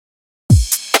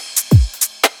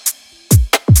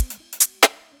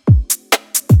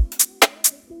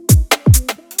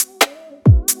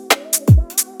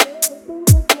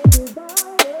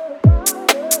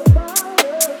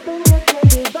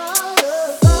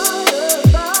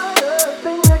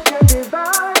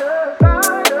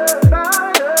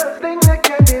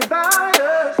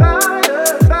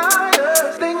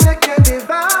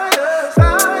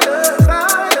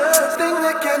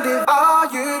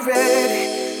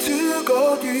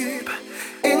so deep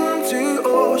into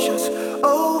oceans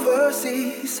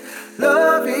overseas.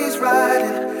 Love is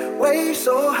riding waves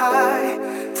so high.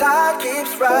 Tide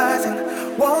keeps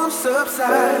rising, won't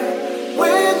subside.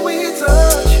 When we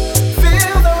touch,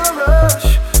 feel the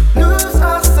rush, lose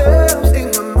ourselves in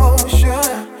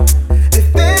emotion.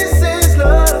 If this is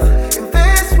love, in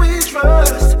this we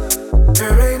trust.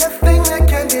 There ain't a thing that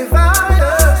can divide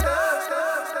us.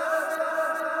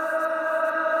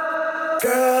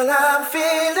 Girl, I'm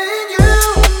feeling you.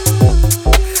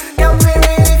 Got me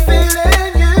really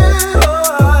feeling you.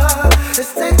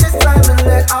 Let's take this time and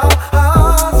let our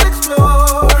hearts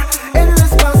explore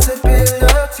endless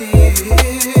possibilities.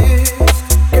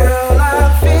 Girl,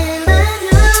 I'm feeling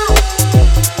you.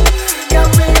 Got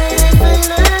me really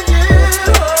feeling you.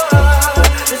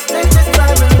 Let's take this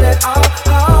time and let our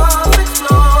hearts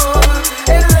explore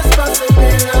endless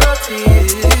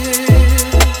possibilities.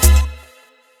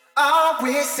 Are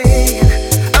we seeing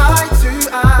eye to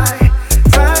eye?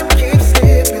 Time keeps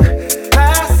slipping,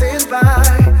 passing by.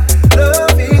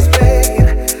 Love is playing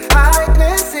hide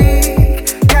and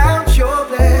seek. Count your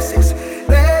blessings,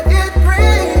 let it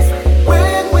breathe.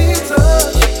 When we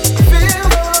touch, feel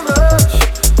the rush,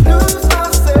 lose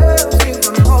ourselves in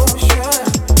emotion.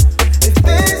 If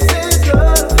this is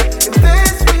love, if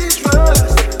this we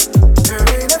trust, there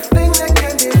ain't a thing that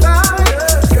can divide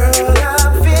us. Girl,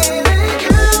 I'm feeling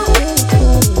you.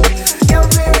 Got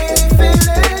me really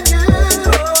feeling you.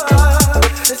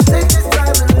 Let's take this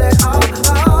time and let our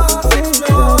hearts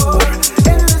explore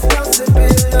endless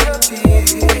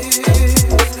possibilities.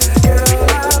 Girl,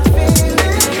 I'm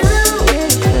feeling you.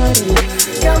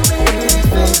 Got me really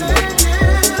feeling you.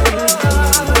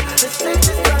 Let's take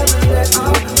this time and let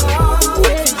our hearts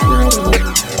explore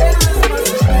endless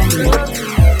possibilities.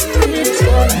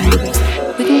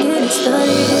 We can get it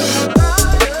started.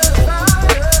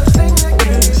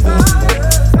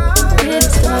 Get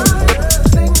it started.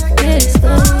 Get it started.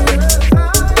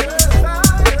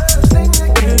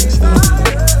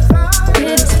 Get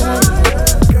it started.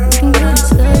 We can get it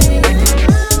started.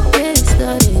 Get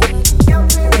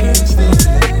it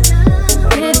started.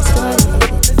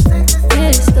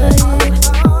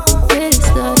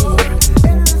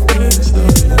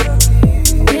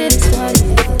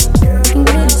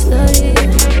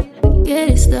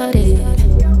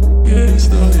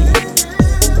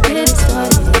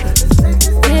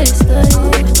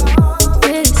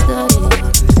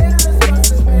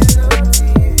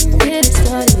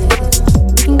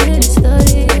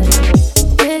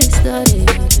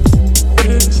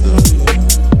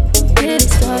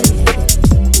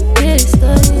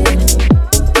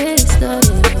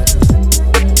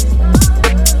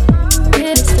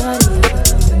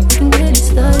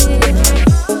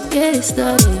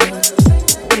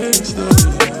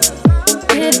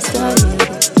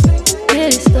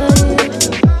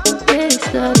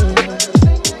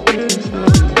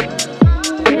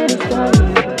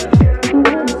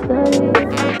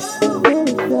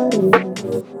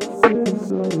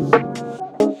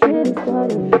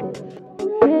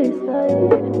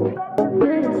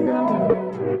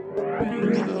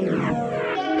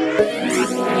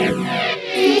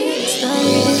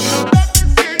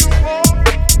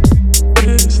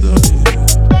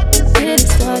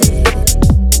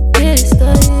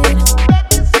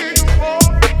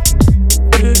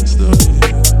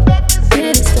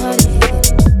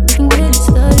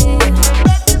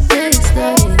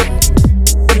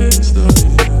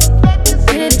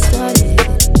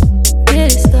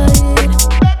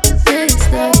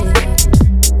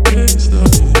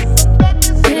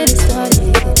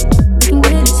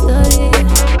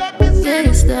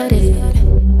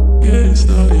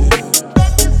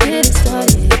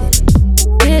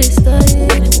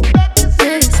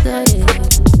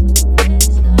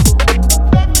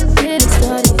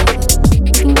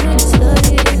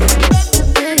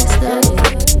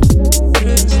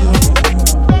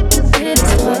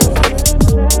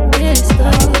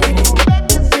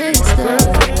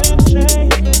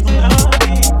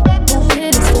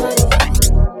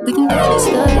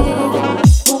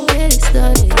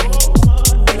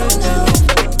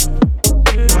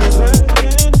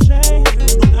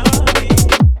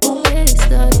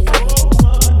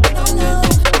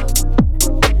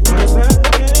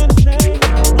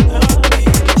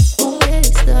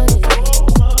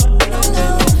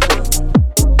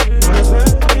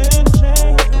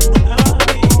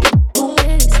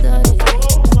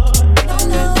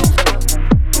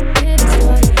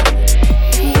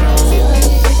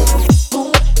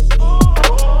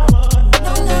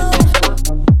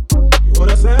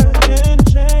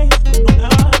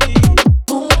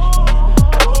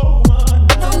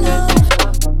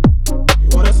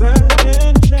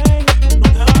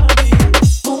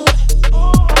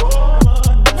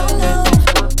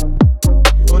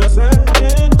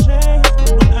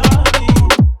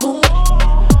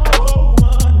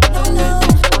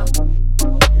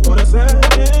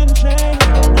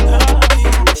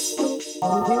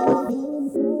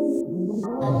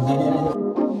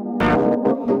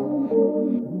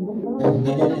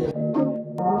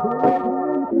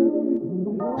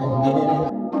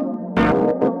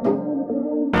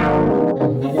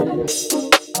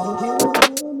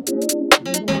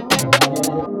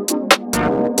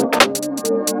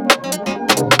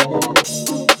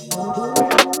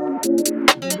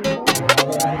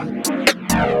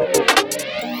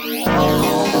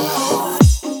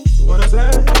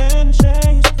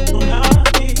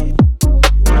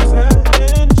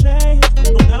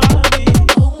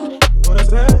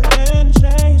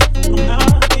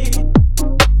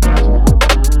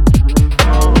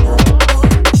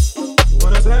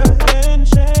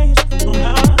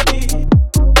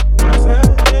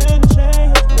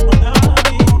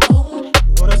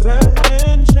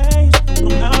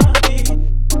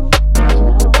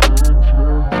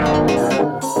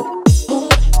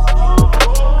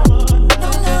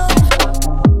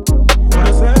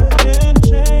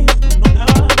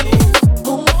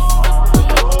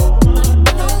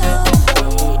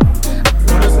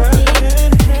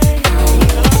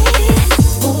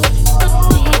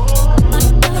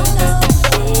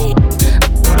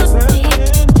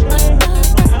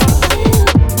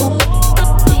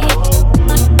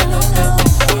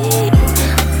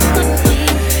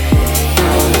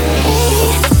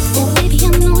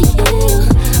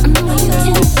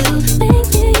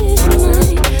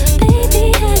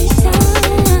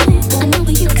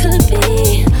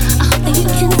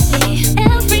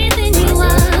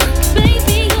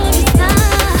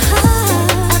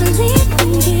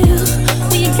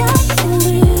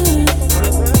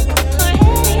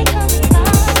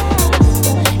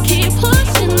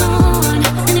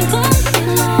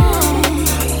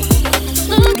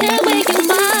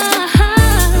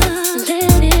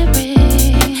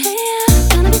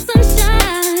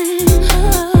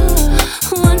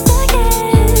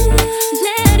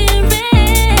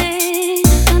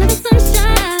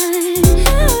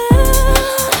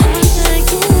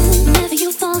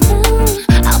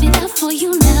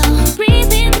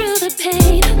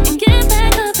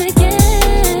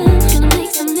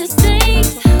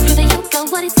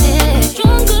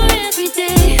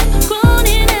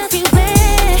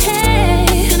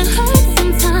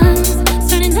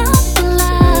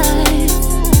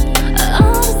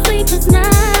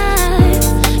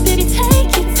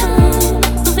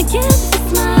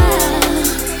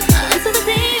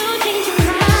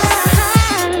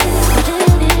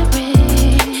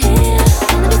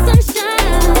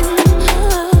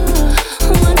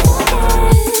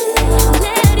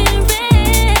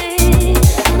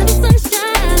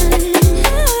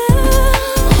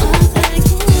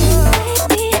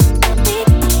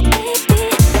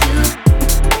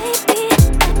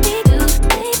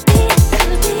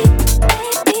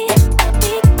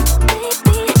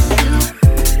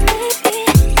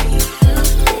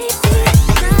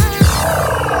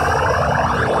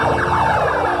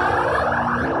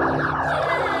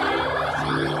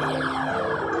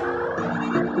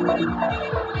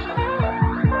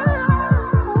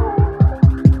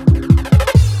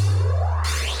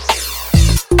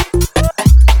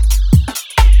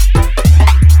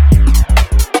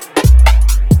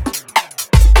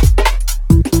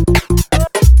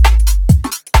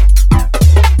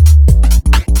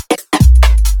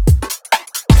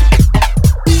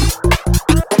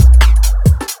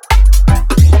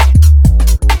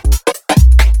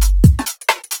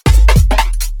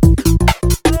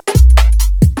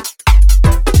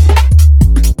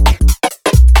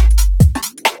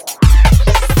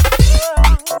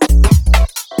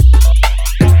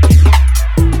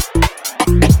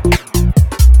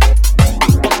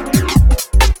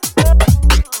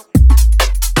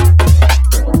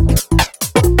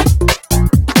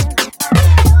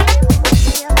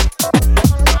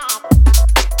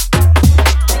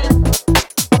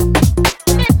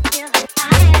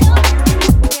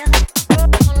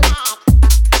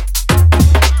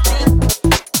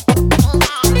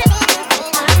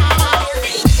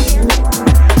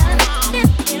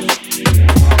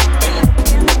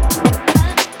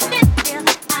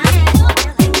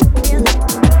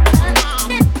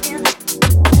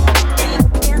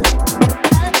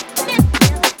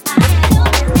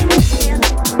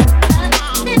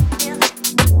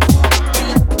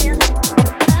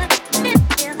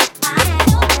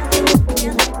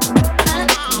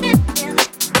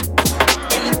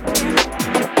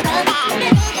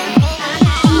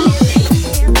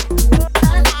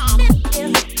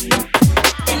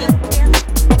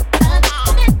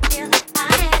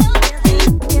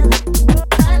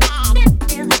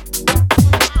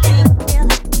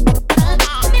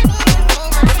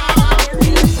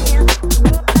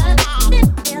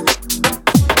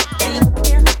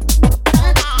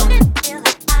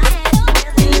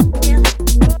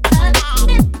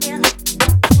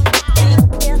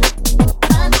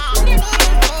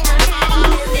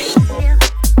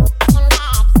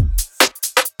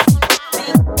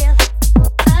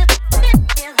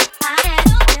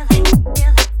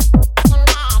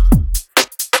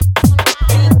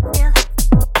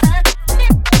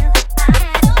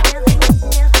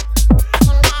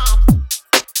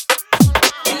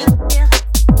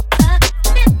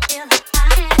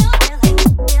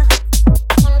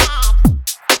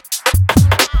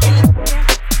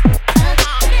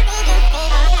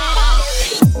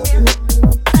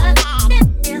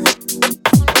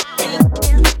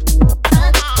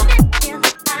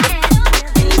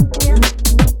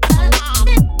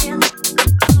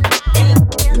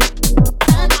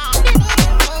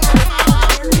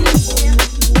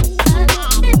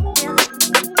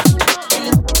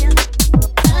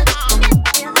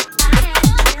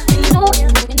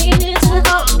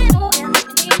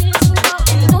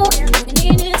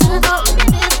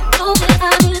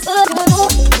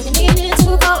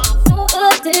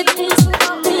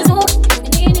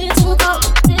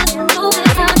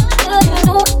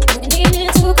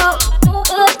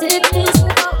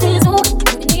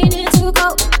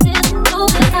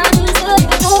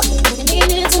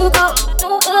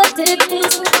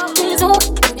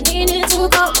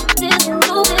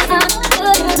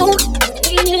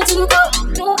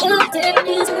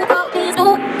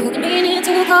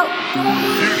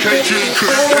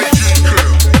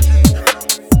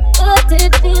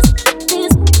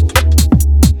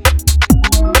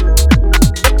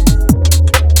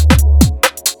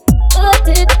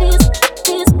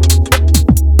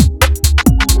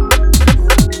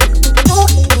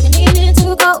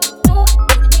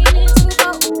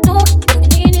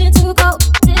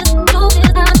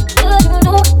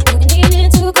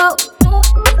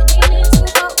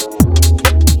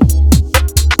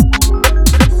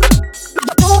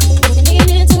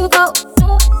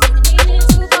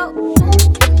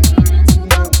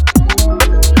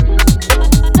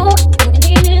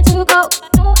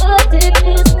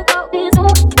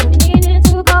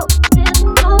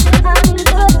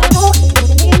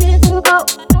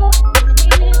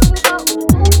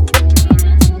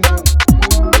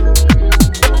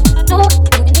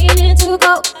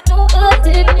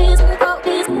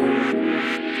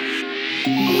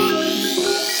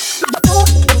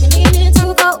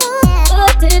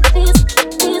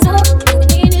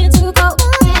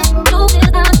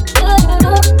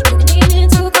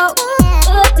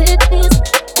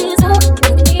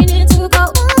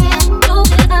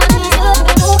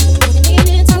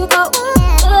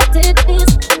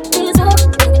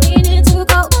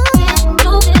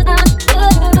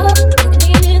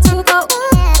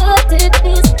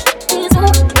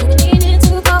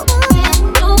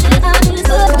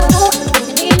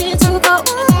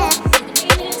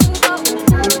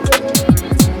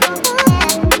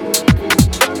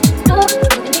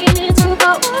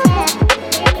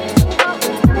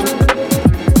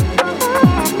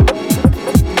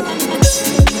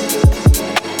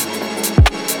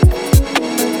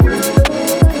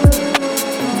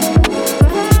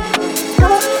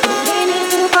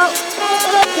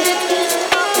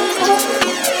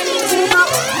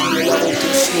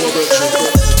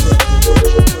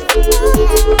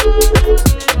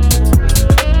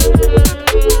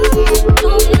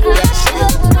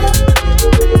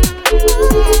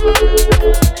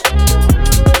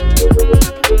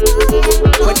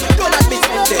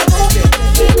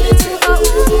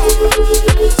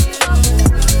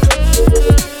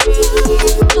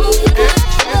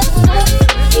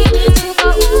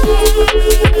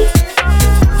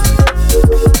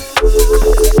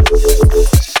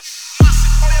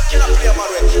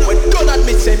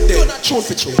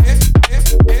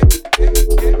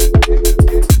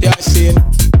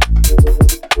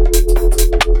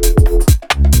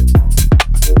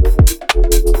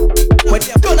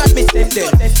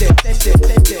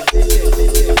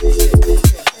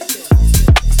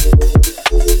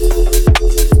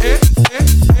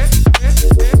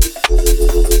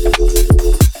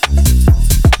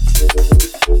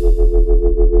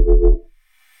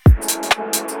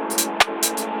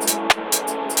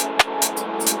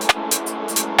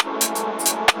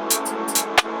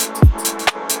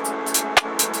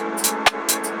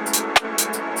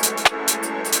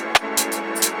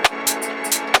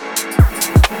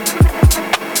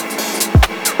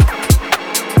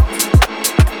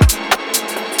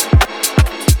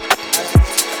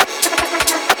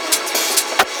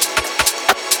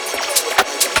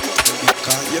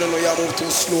 You don't know you move too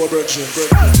slow, bro.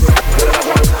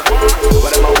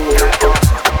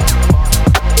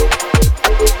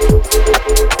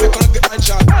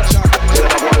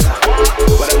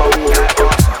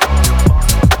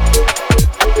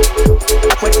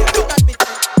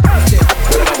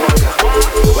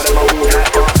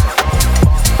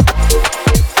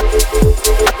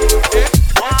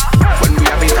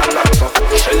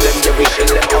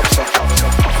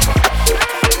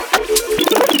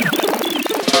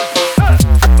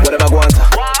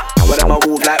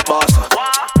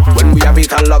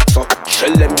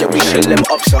 Shell them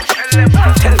up, so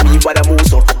tell me what I'm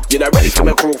also. You're not ready for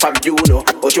my crew from you, know.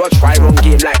 But you a try run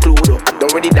game like Cluedo.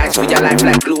 Don't really dance with your life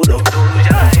like Cluedo.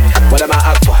 What am I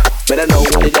act for? Better know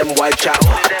one of them white chat.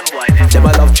 Them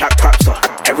I love chat crap, so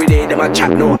every day them I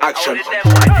chat no action.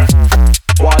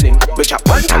 Warning, we chat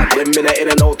one time. When me not in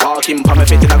and out talking, pa me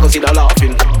fit I go see the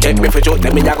laughing. Get me for joke,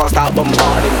 then me I go start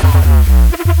bombarding.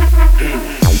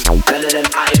 None of them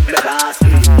hype me class.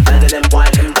 None of them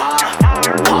white and bar.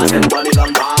 Pass them boy me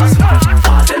gun pass.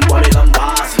 Pass them boy me gun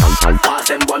pass. Pass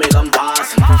them boy me gun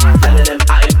pass. None of them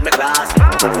hype me class.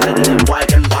 None of them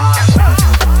white and bar.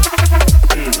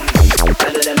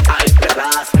 None of them hype me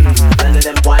class. None of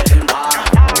them white and bar.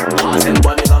 Pass them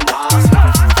boy me gun pass.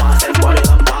 Pass them boy me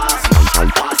gun pass.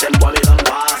 Pass them boy me gun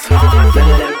pass. None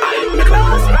of them hype me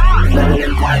class. None of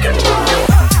them white and bar.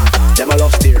 Them a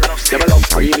love steer. Them a love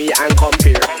free me and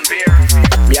compare.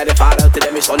 Me a the father to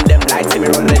them, me son them like see me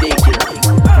run the daycare.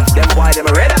 Them boy them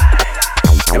a red eye.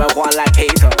 Them a go on like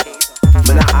hater.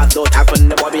 Me not have no time for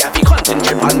them boy, me have to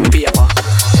concentrate on me paper.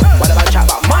 What about chat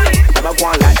about money? Them a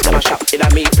go on like them a shop in a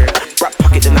Mayfair. Rap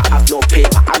pocket them not have no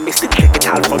paper. I miss the click it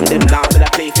all from them now, me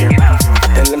not play fair.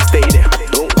 Tell them stay there,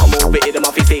 don't come over here, them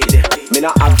off stay there. Me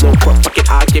not have no front pocket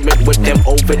argument with them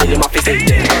over there, them off stay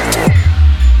there.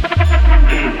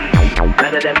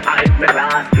 None of them hype me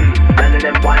class. None of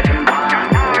them white and bar.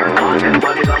 Pass them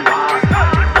bodies on bars.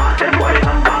 Pass them bodies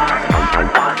on bars.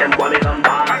 Pass them bodies on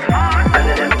bars. None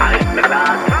of them hype me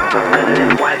class. None of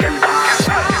them white and bar.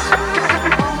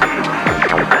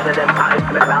 None of them hype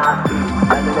me class.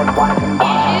 None of them white and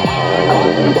bar. Pass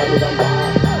them bodies on bars.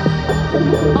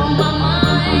 On my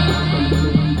mind,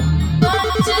 what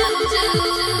to do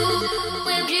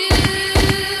with you?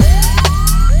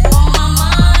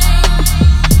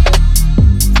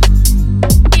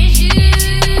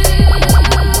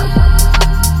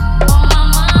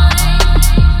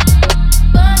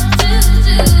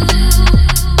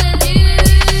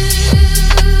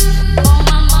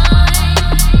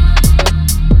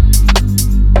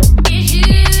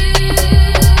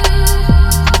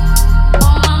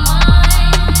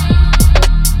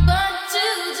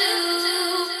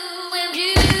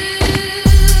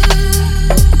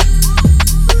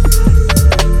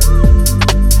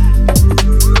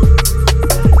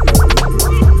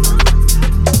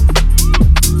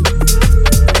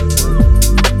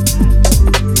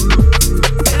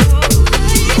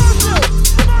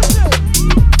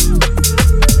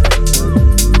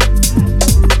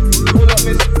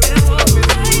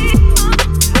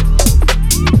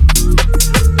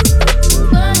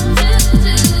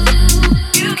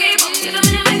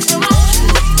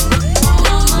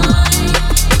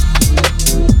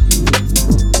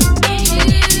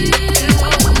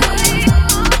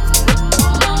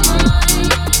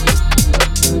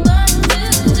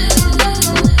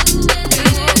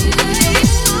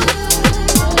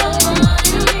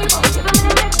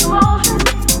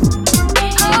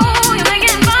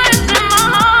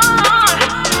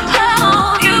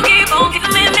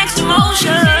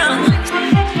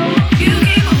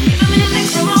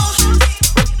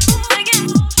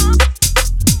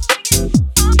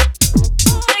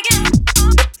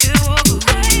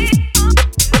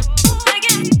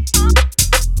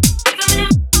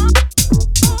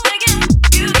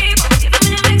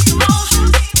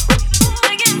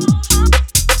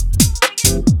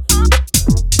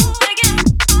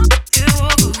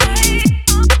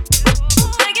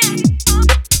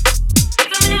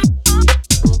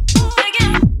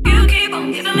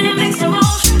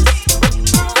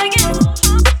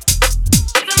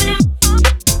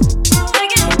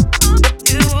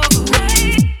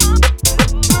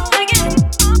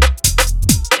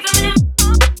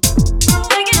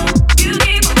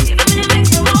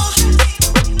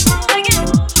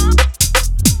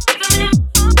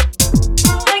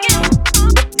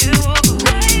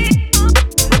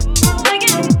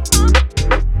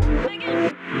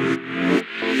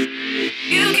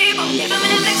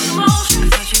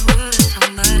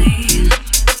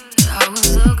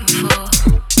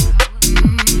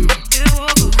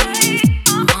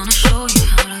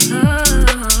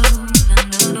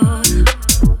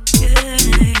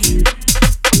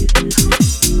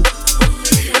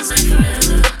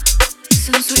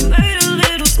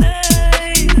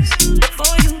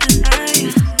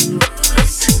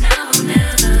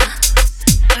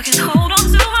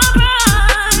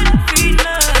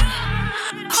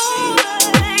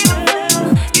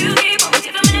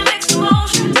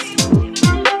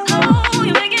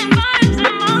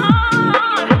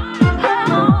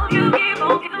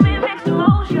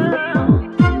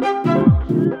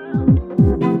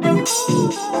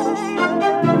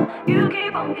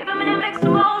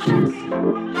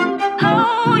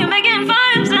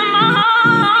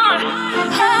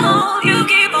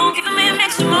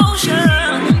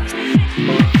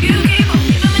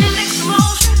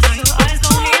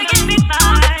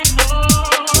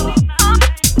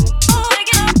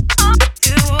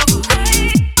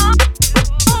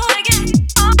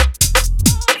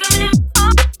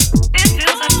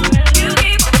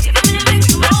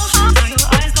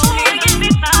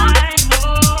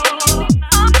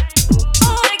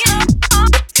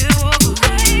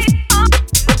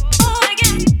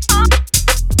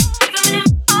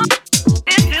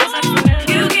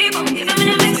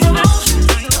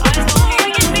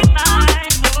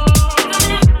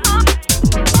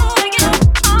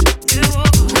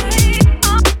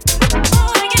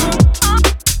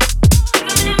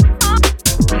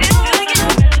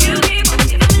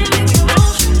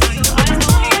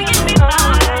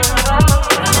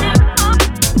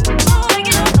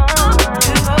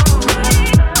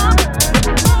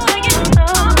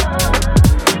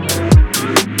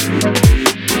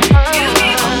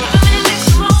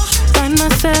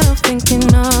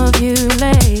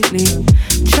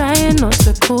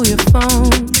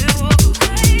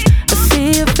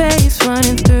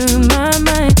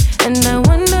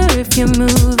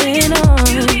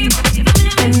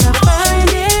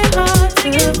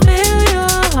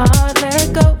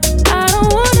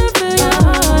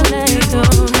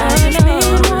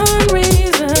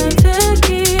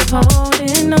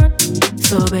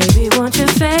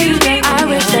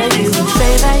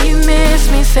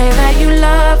 say that you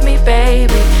love me,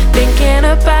 baby. Thinking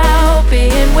about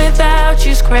being without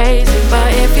you's crazy.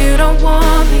 But if you don't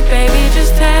want me, baby,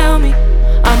 just tell me.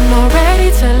 I'm not ready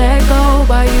to let go,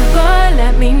 but you gotta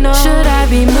let me know. Should I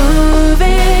be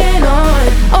moving on?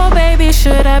 Oh baby,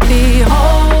 should I be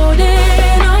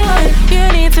holding on? You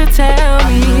need to tell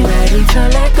me. I'm not ready to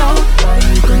let go, but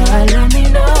you gotta let me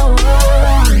know.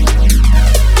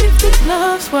 If this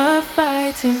love's worth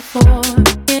fighting for,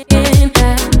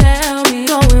 tell me.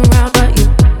 Going round, but you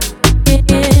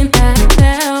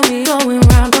tell me. Going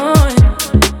round on.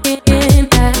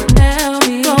 Tell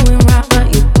me. Going round, but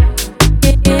you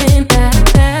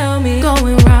tell me.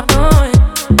 Going round on.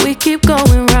 We keep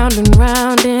going round and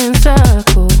round in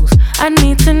circles. I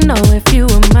need to know if you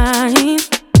were mine.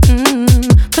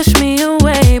 Push me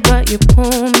away, but you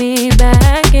pull me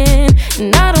back in,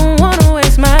 and I don't wanna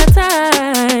waste my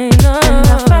time. No. And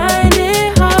I find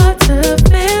it hard to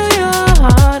feel your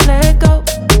heart let go.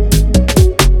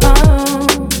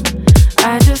 Oh,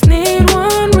 I just need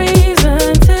one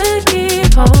reason to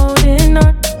keep holding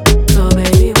on. So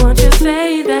baby, won't you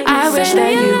say that you I wish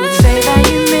that you would say that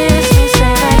you miss me,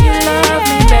 say that you love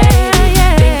me, baby.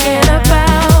 Thinking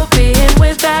about being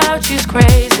without you's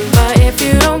crazy. But if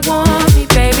you don't want me,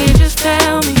 baby, just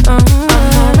tell me. I'm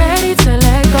not ready to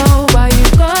let go, but you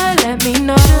gotta let me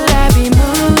know. Should I be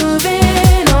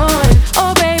moving on?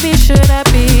 Oh baby, should I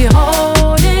be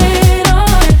holding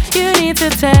on? You need to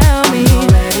tell me. I'm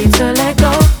not ready to let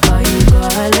go, but you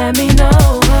gotta let me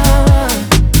know.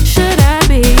 Should I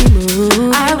be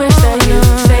moving? I wish that you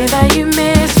would say that you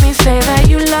miss me, say that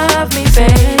you love me,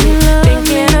 baby.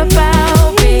 Thinking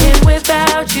about being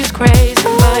without you's crazy.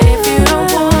 But if you don't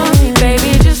want me,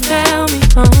 baby, just tell me.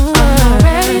 I'm not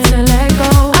ready to let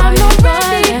go. I'm not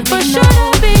ready, but should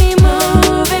I be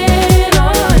moving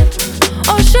on?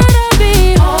 Or should I be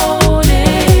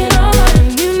holding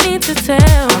on? You need to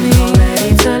tell me. I'm not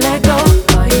ready to let go,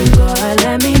 but you gotta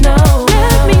let me know.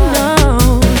 Let me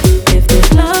know if this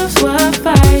love's worth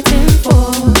fighting for.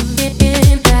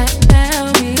 Tell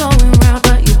me. Going round,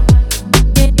 but you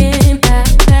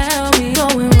tell me.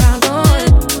 Going round on.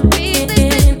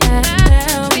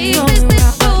 Tell me. Going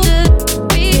round, but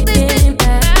you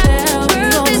tell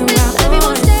me. Going round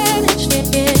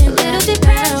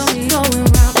on.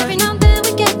 Every now and then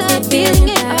we get that feeling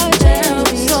in our chest.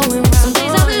 Some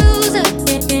days I'm a loser,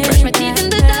 brush my teeth in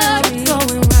the dark,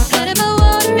 head above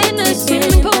water in a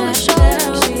swimming pool of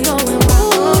sharks. Ooh,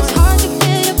 it's hard to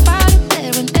get up out of bed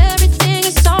when everything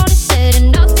is all said and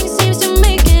nothing seems to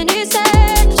make any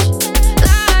sense.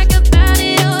 Like a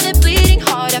bandit on a bleeding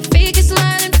heart, I fake a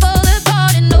smile and fall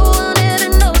apart, and no one ever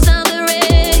knows I'm the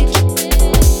rage.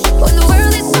 When the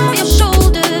world is on your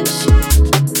shoulders,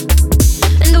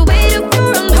 and the weight of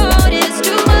your own heart is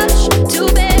too much to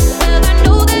bear. Well, I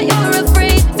know that you're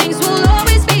afraid things will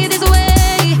always be this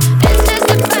way. It's just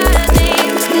a bad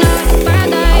name, not a bad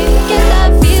night. Get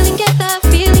that feeling, get that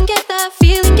feeling, get that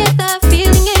feeling, get that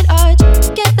feeling in art.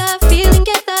 Get that feeling,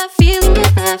 get that feeling,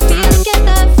 get that feeling, get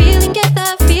that feeling, get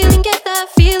that feeling, get that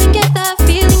feeling, get that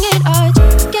feeling in art.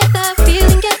 Get that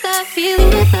feeling, get that feeling,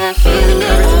 get that feeling in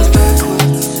Everything's art.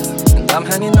 backwards, and I'm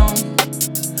hanging on.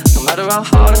 No matter how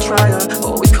hard I try, I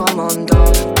always come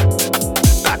undone.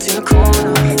 Backed in a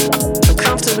corner,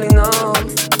 uncomfortably numb,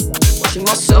 watching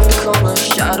myself become a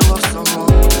shadow of someone.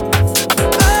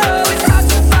 Oh, it's hard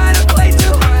to find a place to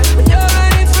hide when you're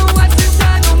running from what's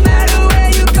inside. No matter where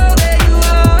you go, there you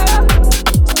are.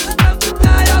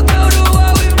 Tonight I'll go to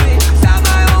war with me, 'cause I'm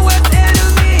my own worst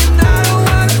enemy, and I don't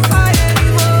wanna fight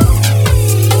anymore.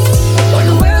 When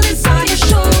the world is on your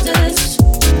shoulders,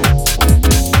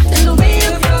 and the weight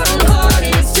of your own heart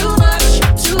is too much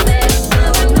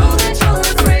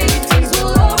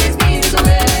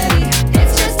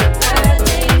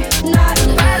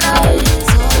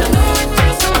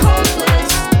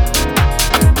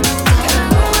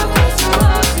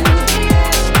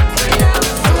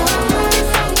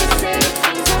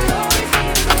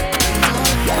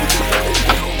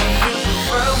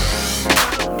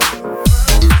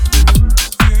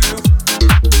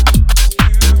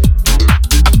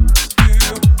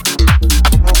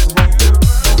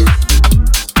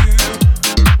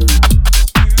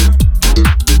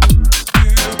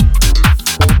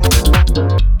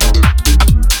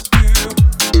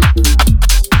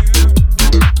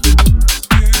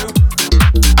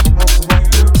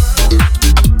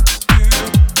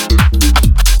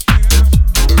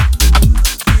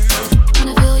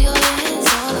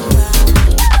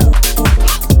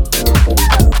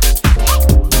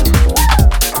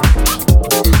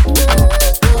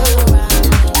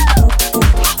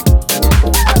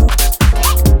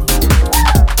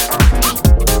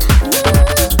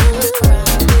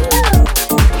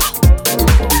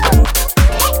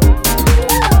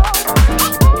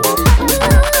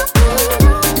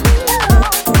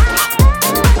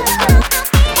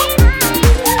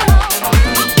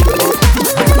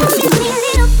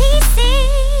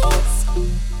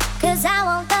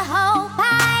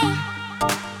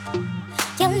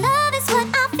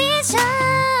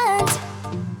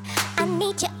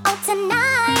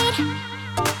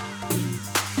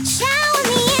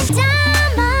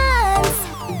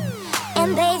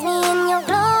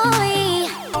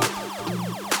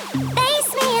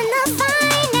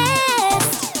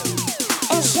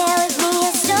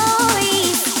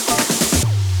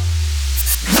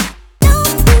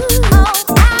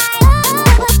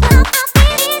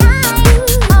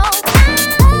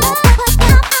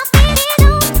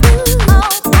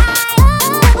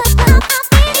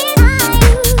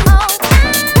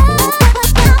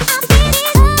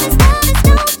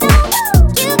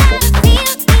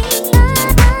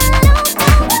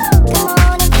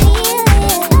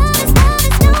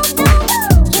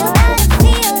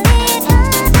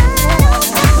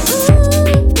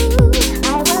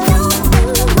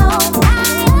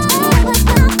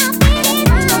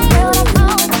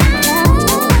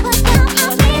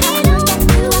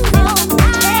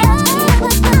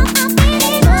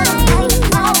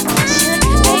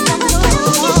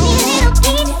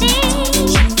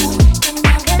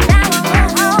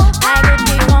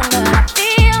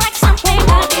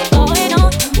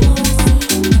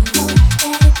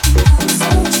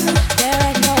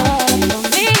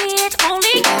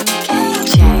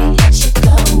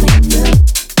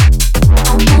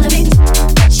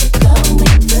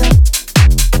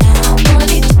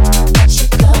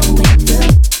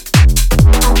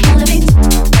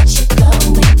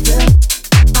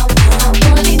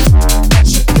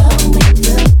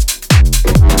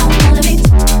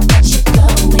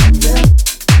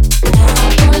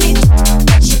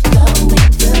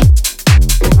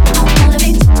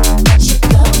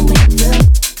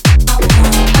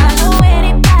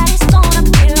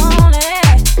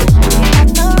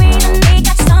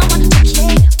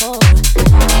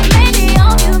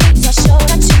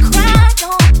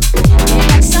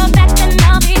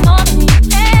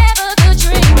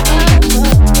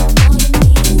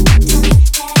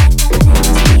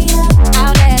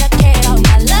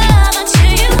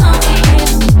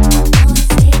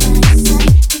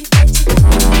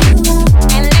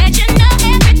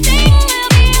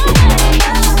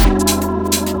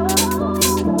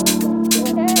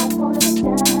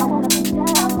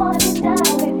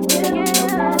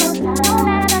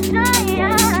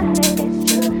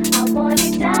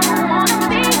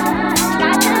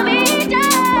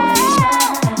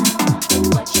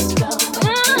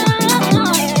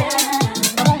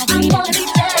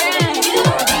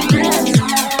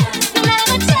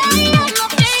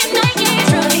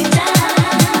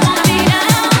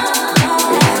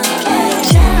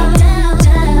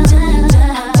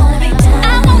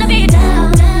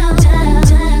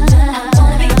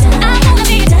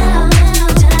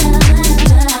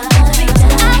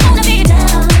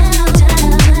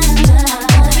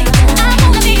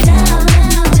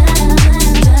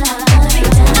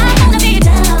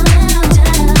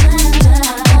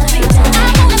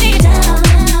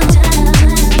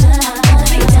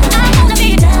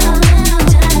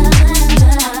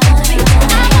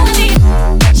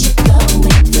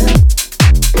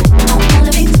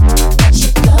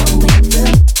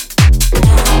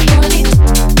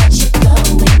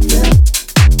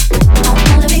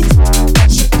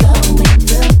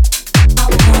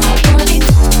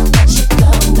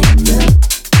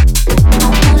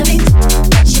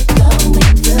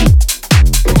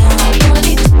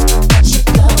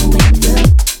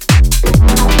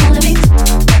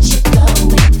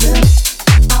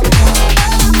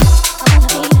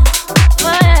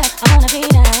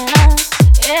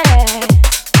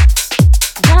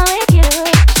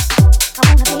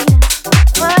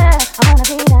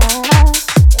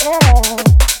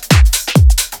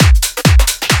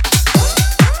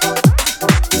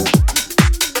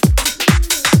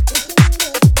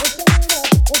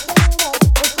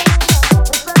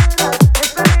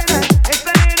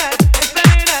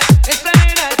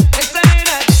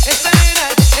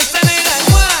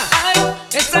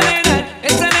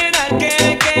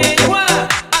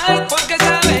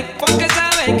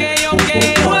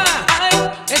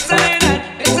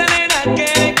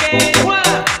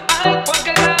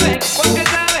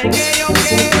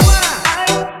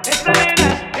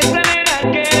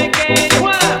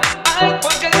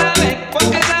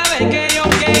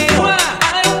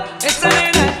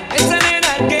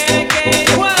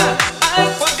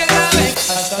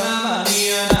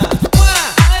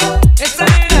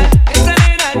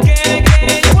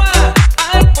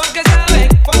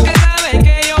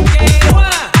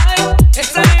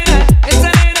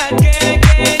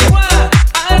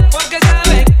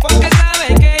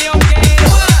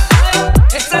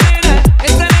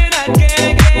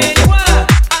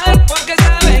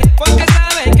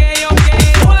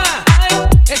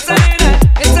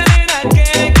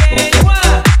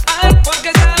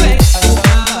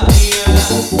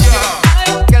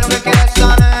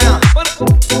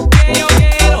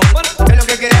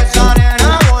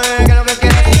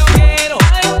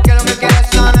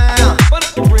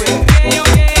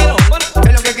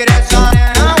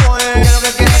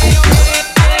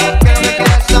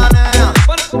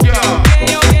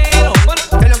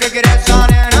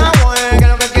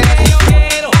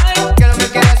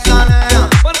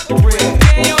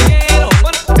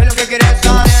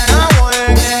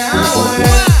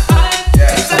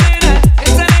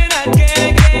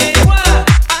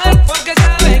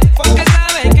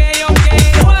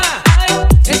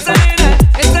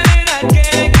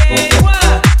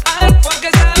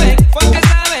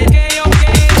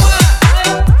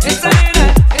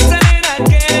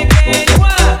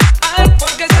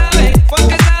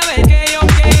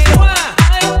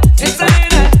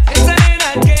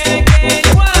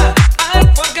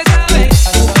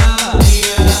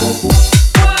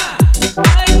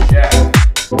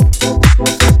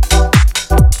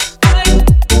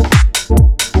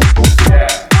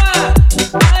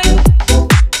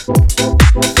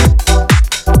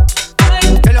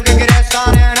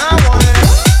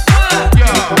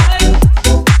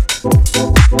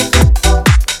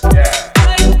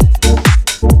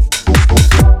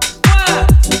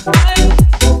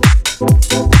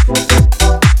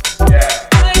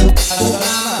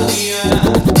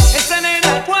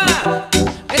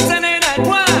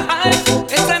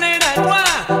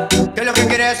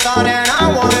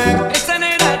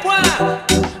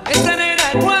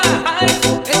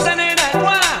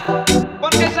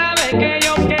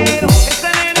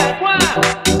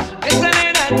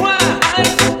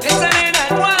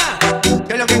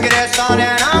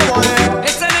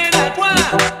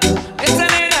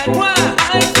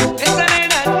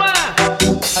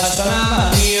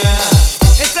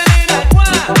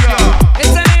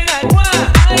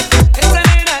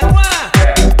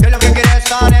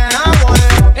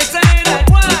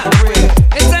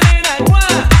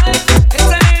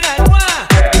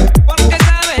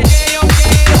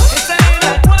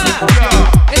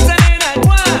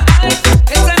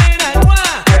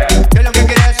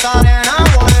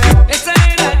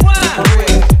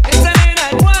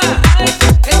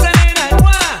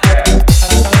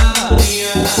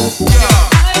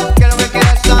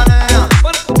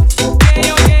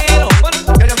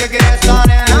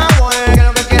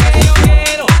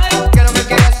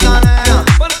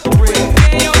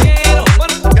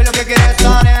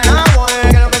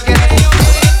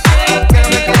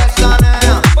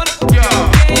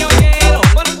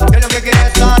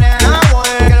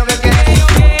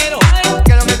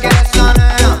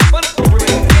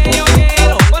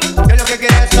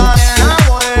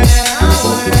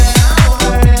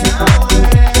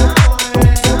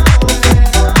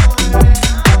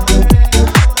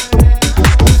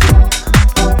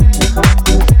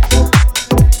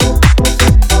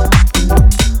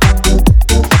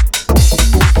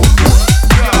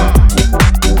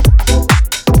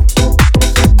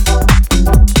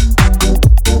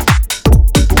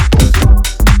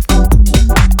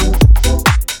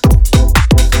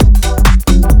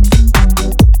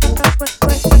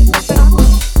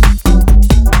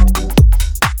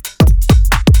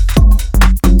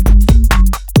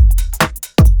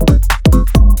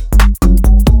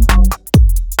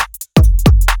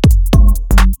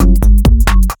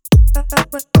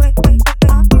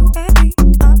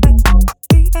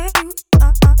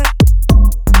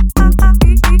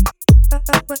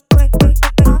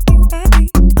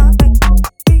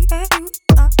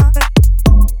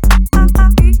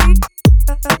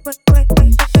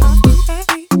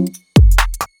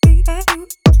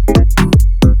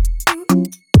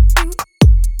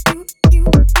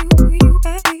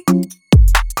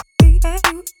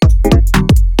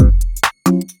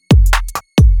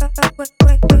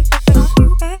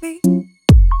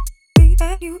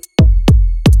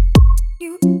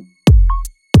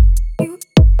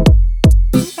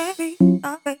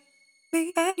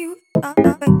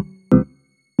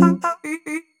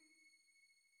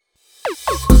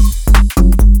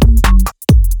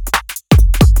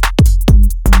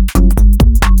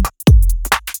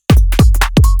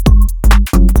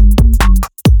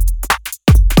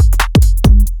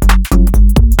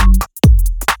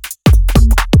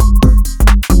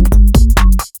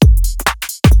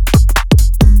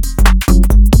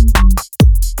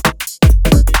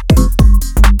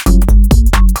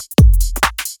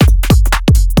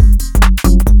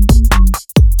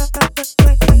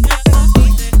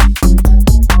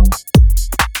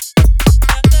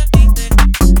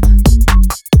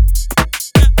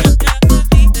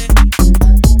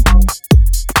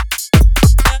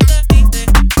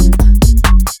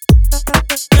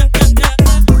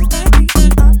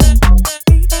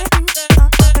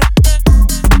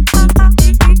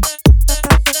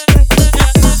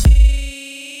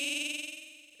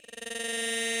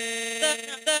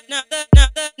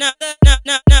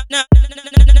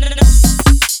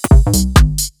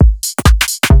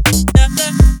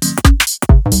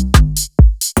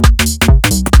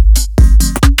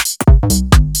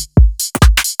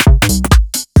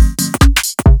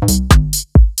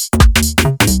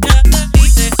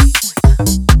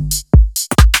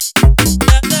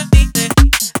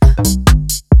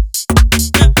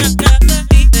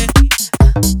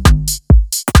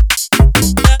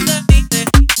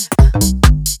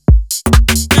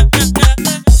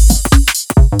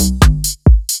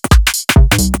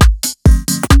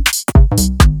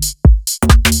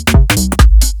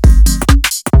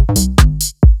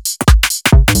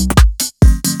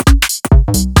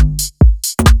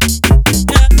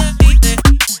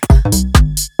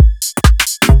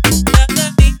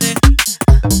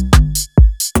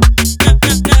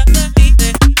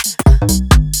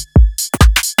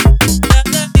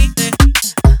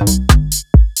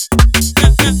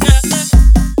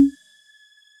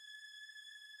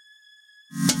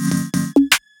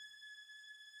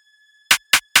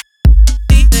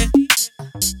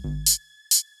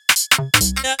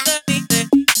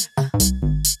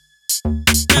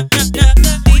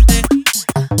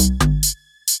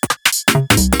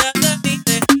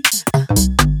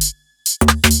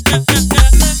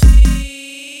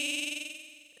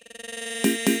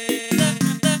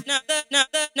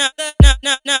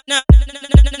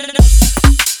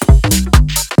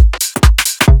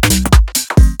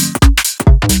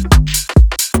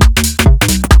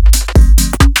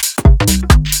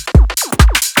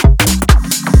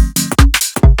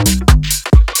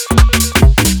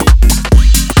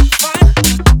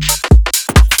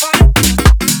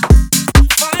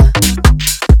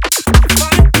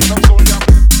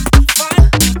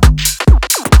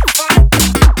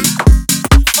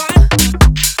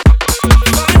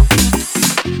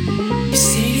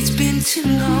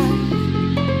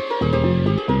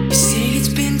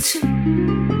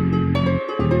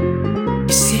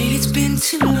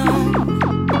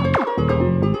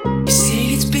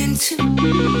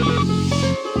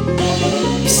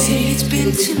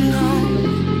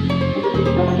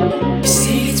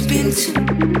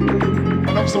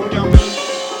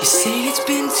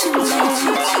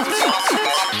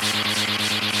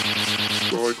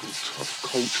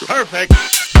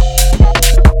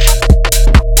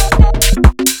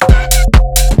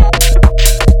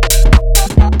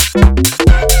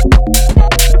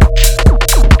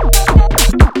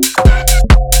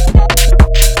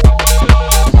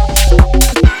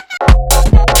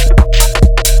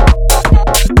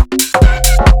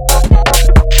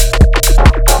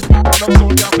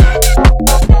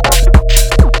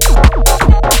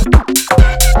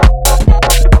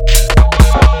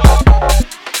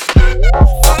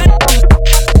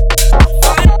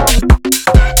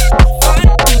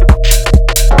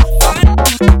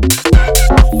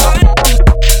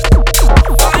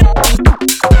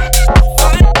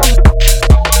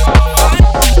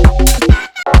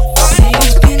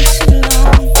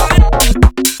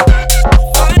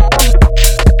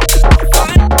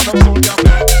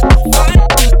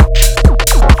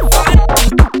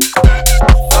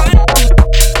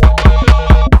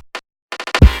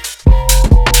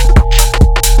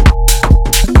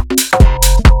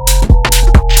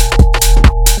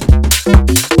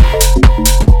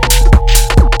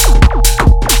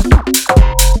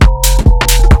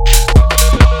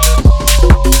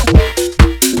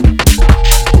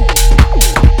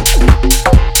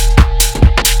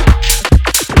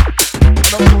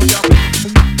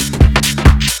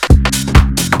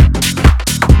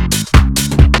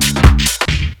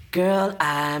Girl,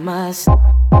 I must.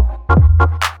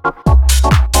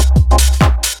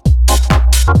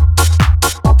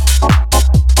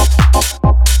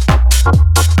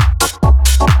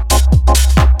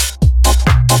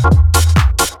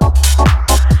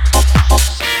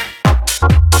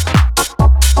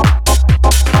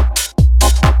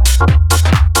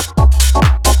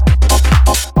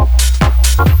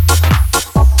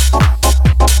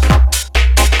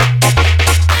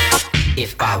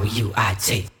 If I were you, I'd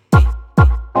take.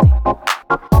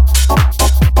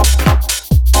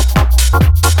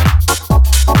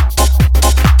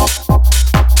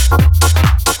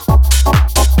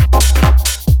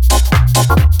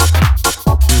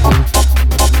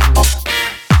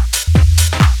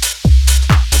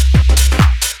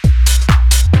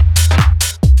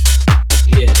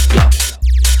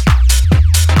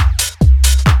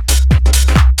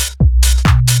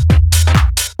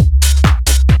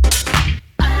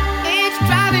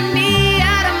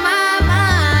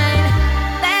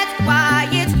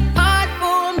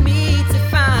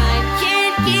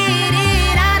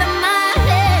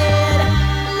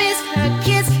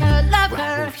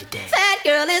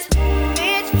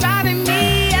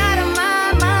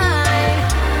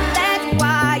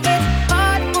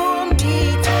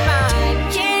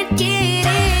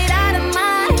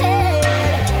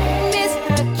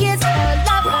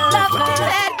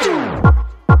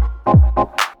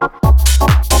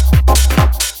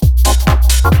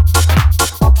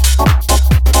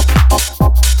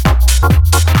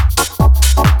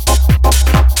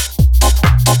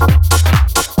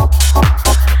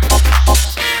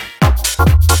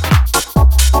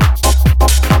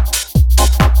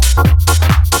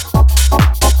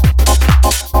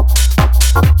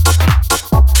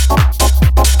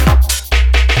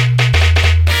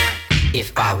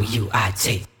 If I were you, I'd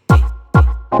take.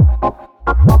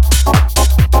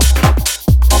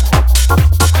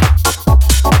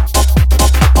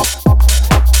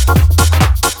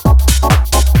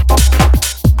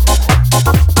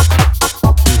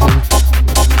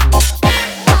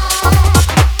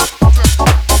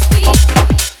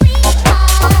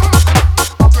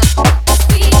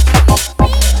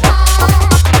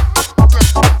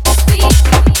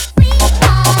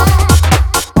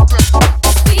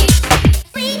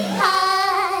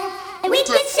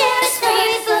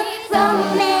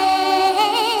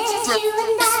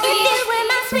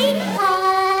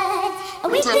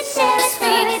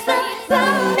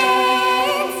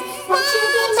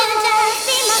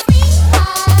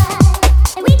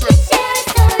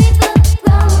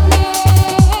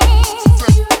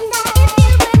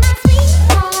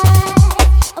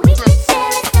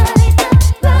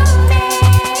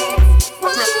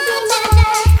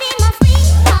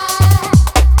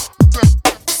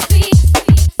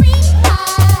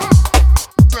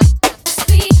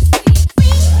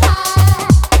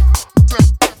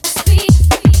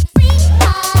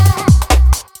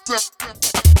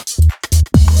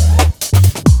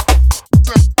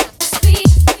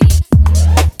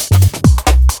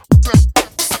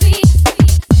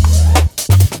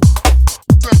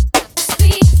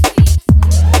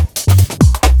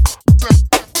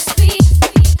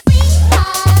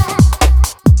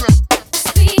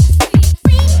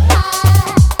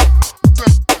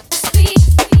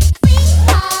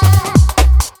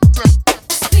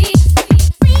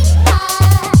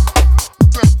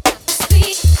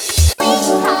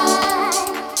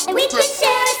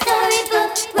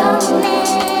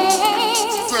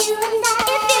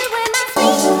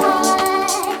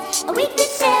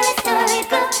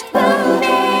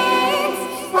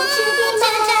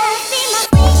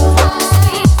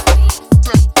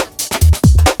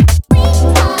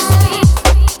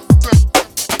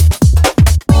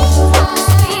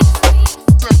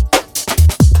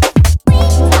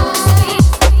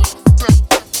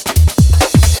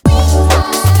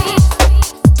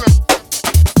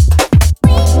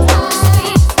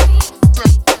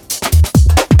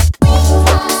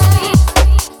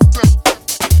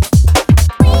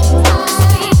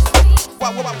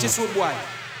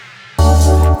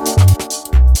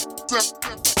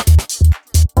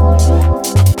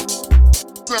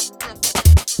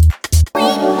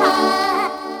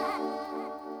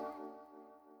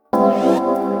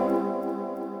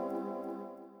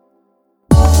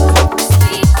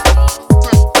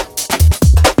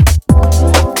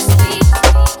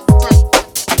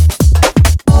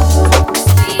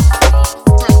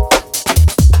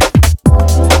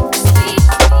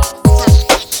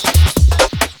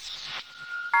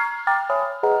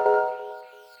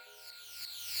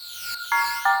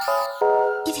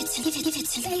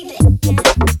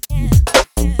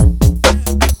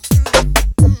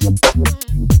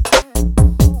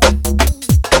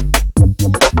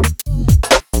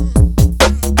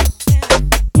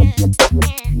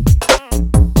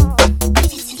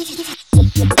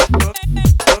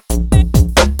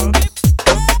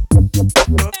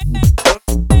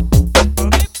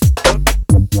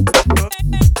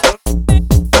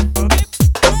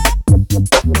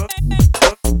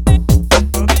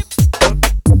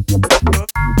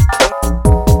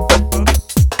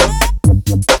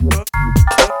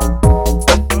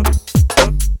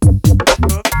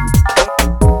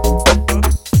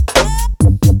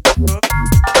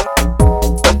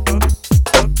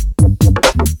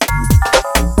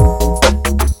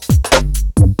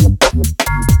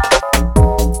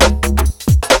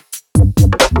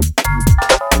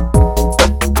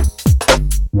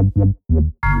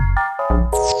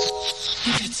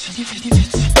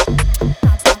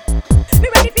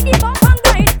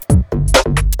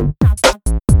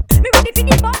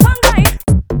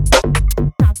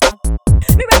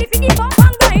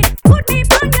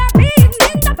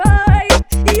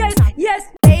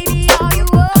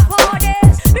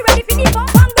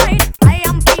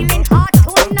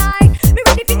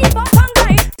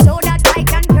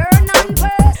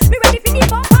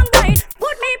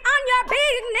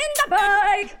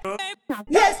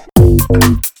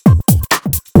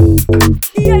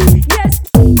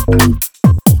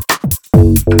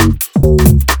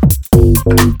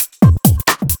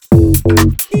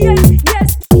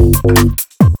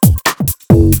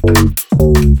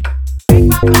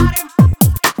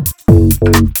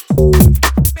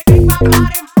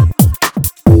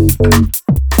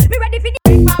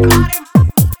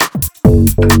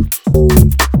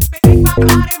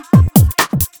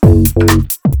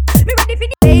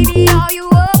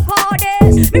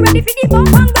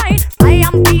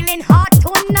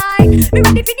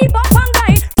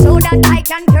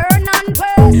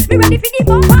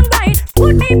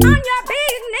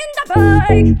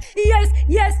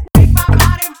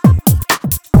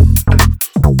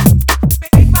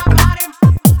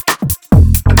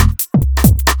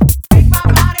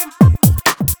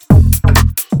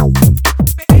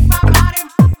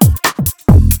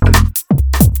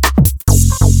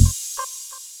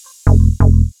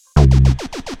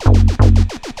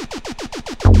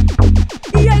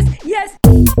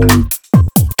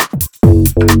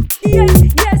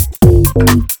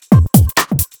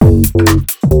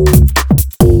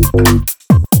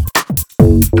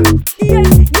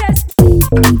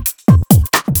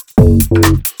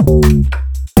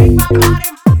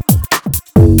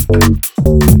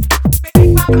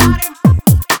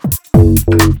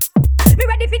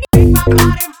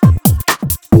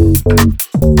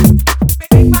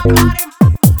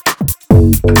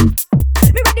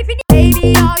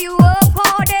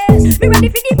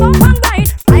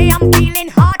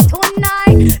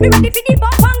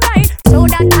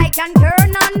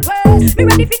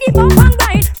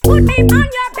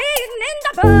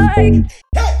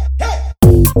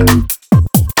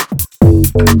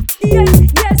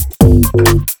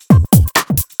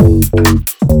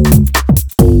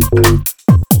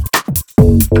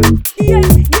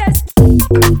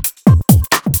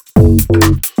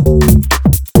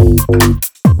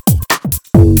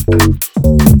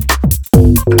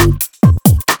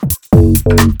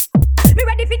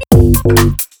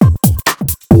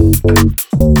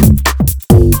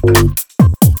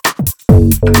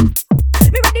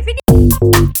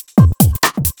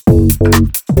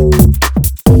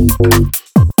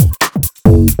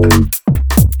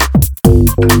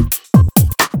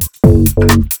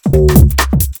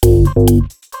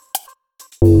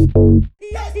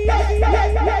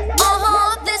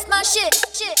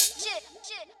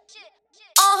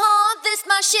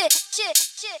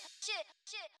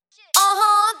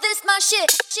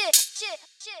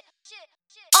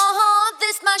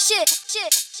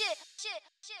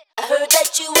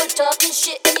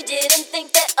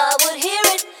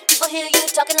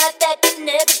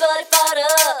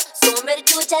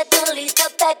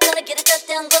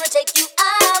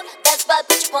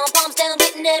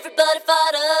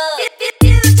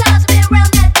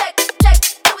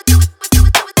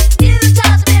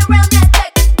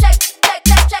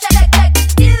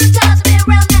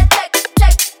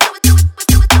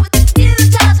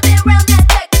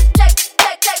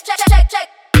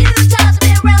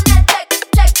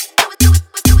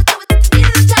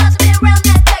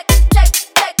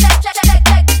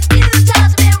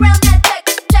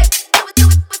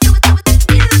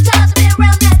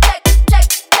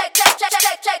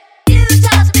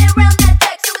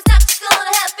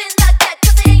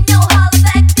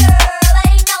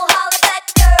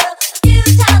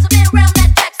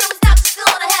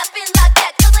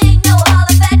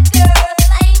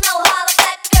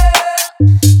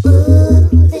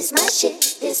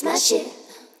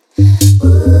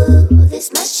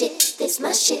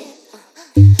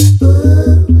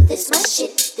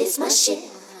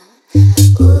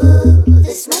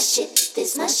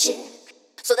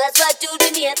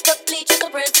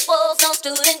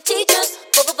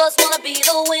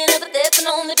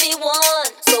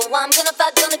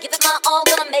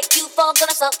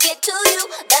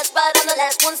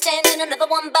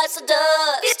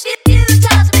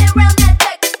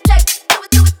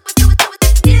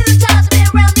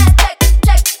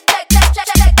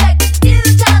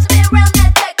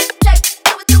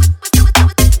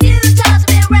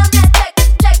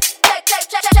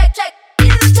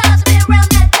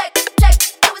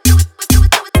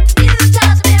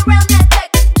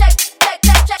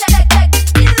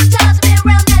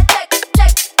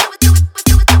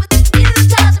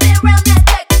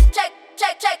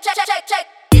 Check.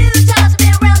 You times me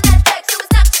around that track, so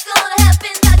it's not just gonna happen.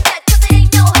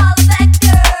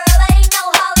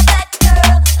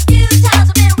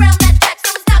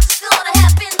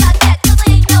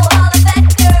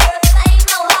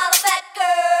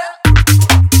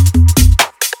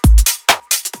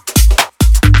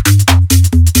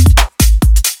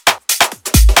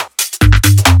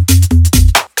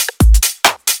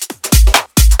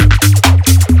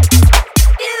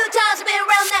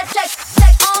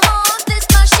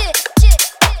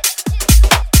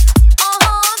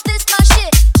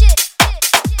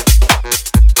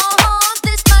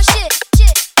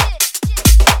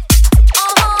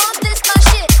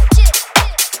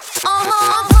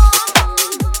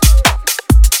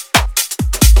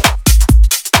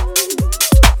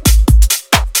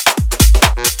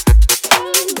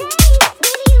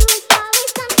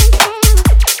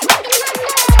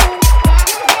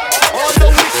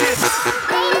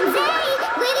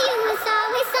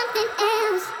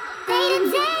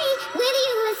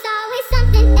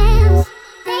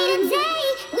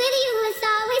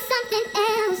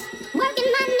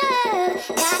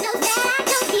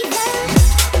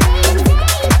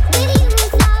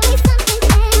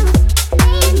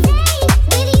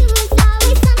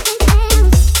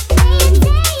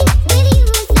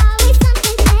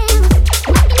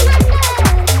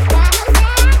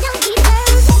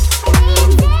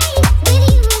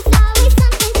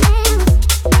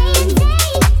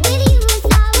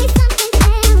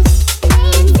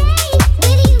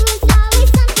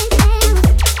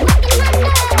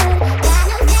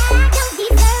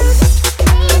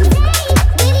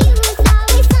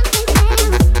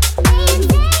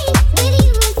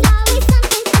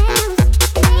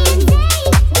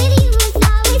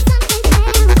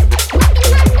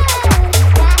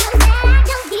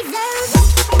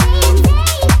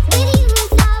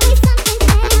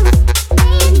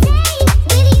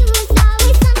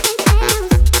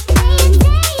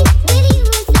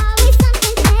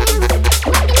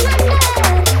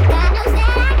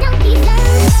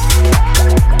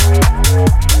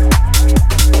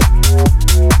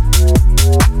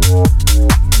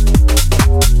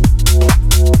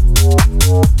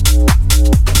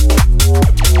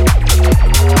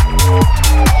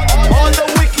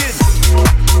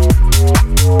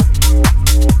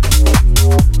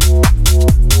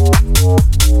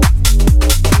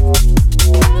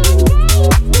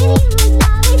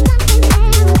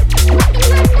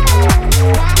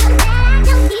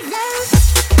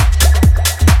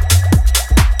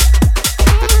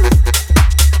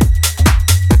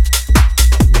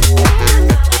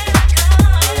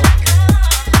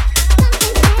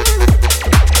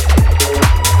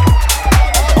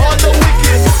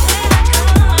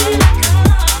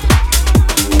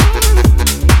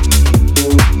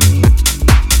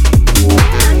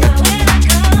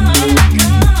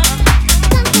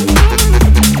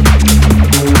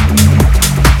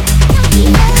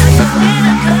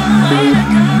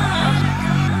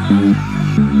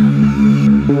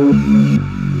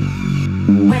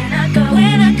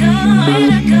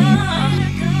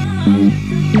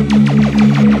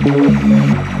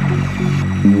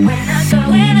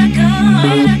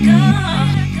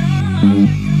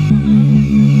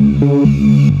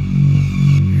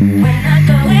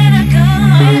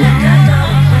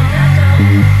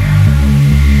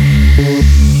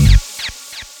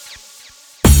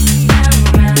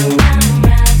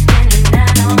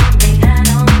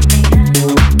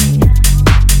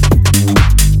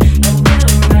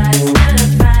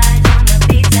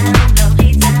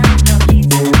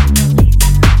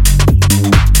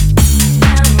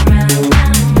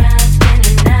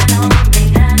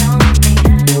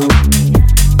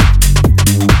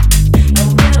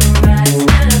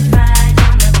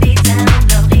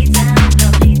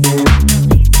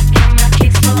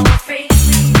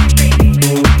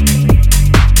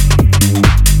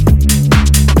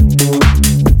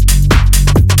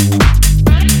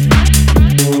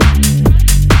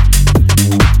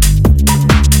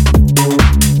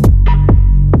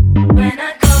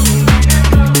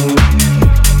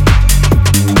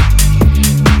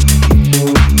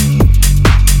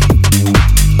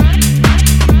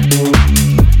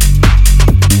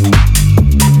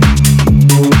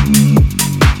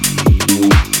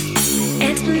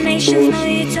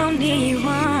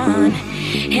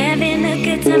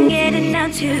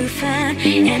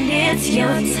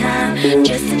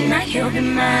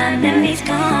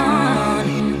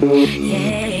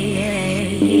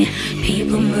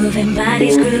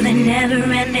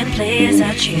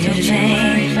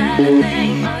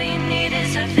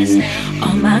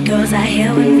 All my girls are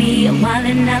here with me, I'm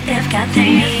wildin' out, they've got their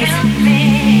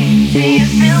knees. Do you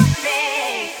feel me?